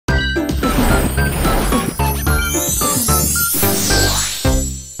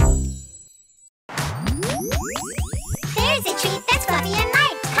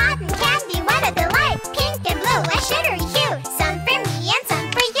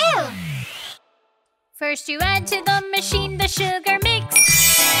First you add to the machine the sugar mix.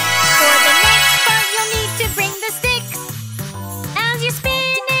 For the next part you'll need to bring the stick. As you spin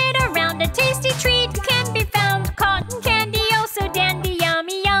it around, a tasty treat can be found. Cotton candy, oh so dandy,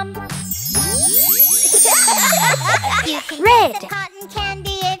 yummy yum. You can Red. taste the cotton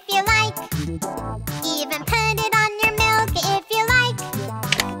candy if you like. Even put it on your milk if you like.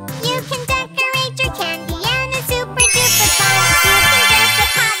 You can decorate your candy and it's super duper fun. You can dress the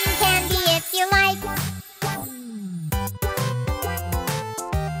cotton candy if you like.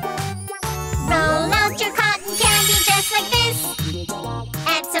 Roll out your cotton candy just like this.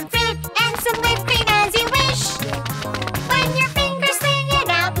 Add some fruit and some whipped cream as you wish. When your fingers sling it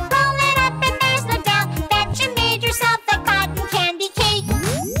out, roll it up and there's no doubt that you made yourself a cotton candy cake.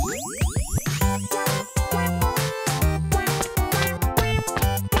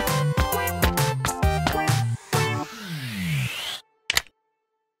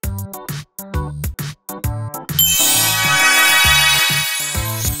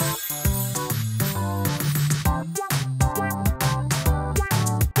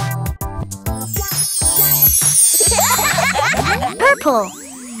 Purple.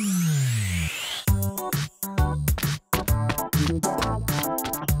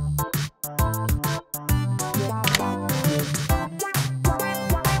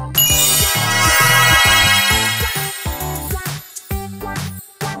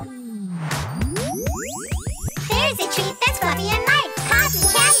 There's a treat that's fluffy and light. Cotton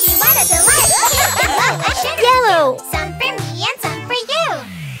candy, what a delight. Pink and blue, a sugar Yellow. cube. Some for me and some for you.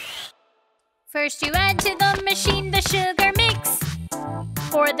 First you add to the machine the sugar mix.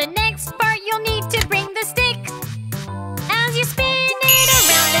 For the next part you'll need to bring the stick. As you spin it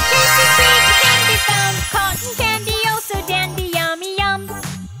around, a tasty treat can be found. Cotton candy, oh so dandy, yummy yum.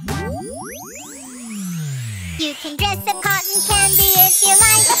 You can dress the cotton candy if you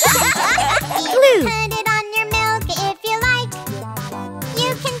like. Blue. Even put it on your milk if you like.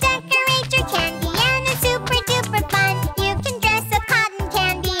 You can decorate your candy and it's super duper fun. You can dress the cotton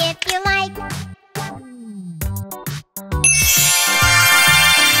candy if you like.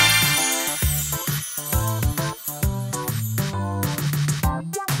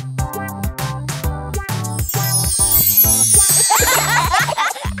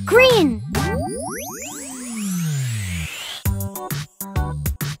 Green.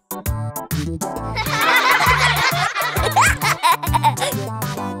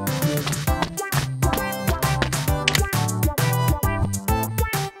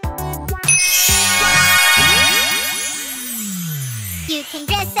 You can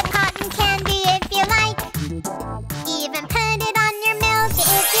dress the cotton candy if you like. Even put it on your milk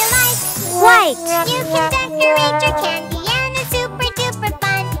if you like. White. You can decorate your candy and it's super duper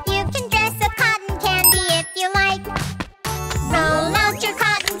fun. You can dress the cotton candy if you like. Roll out your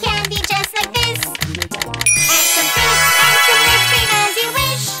cotton candy just like this. Add some fruit and some whipped cream as you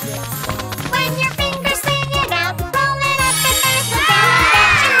wish. When your fingers sling it out, roll it up and there's no doubt that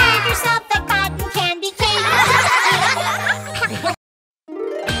you made yourself a cotton candy cake.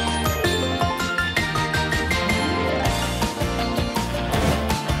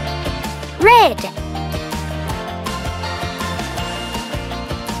 Red.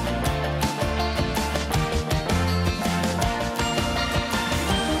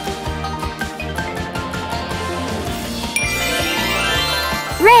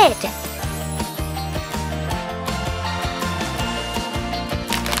 Red.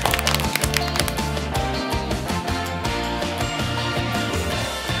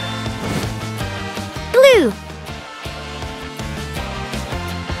 Blue.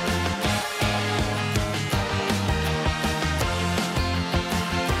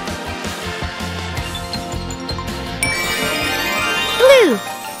 Blue.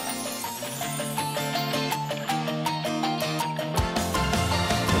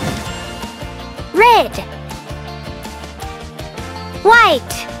 Red.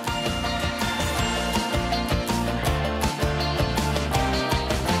 White.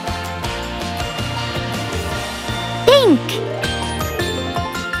 Pink.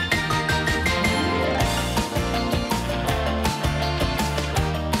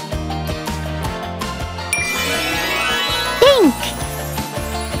 Pink.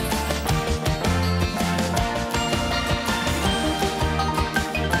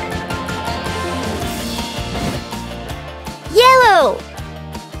 Yellow.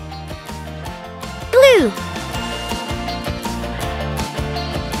 Blue.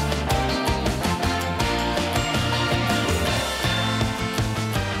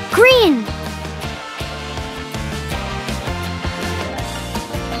 Green.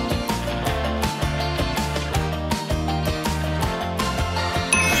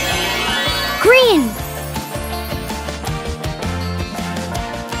 Green.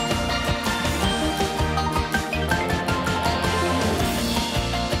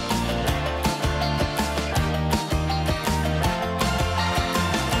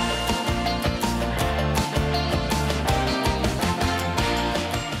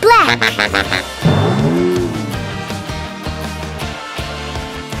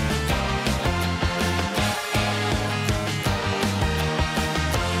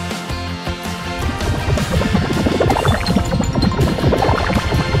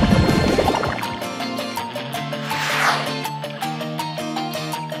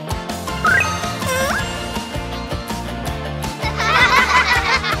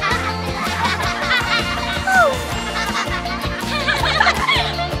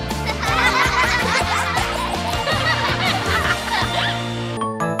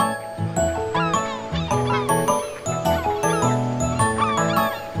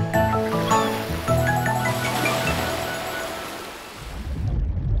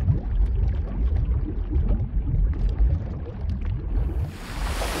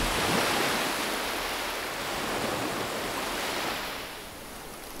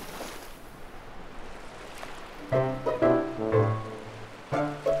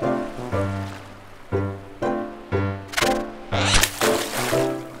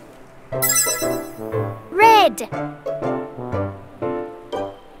 Red.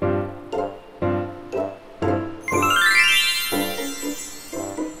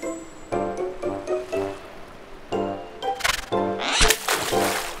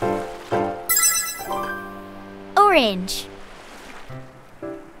 Orange.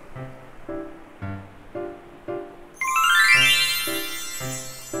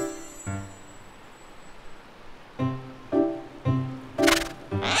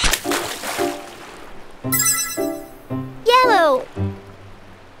 Yellow.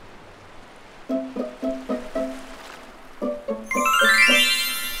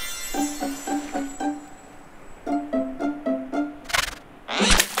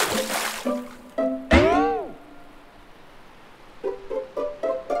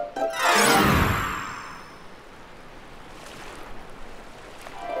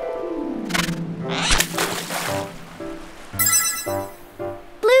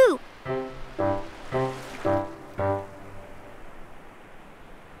 Blue.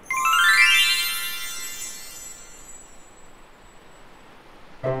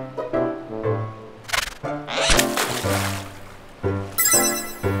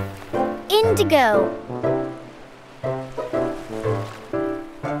 Indigo.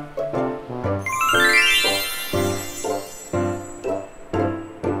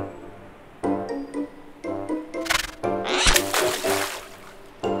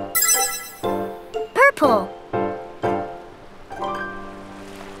 Purple.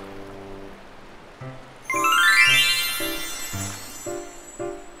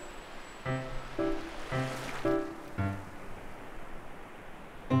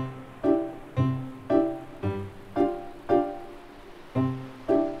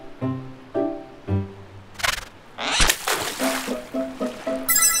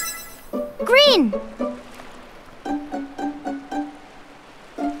 Green.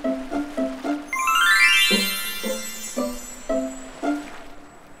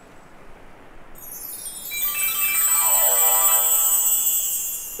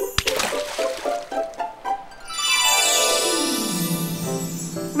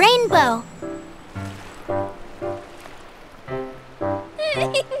 Rainbow.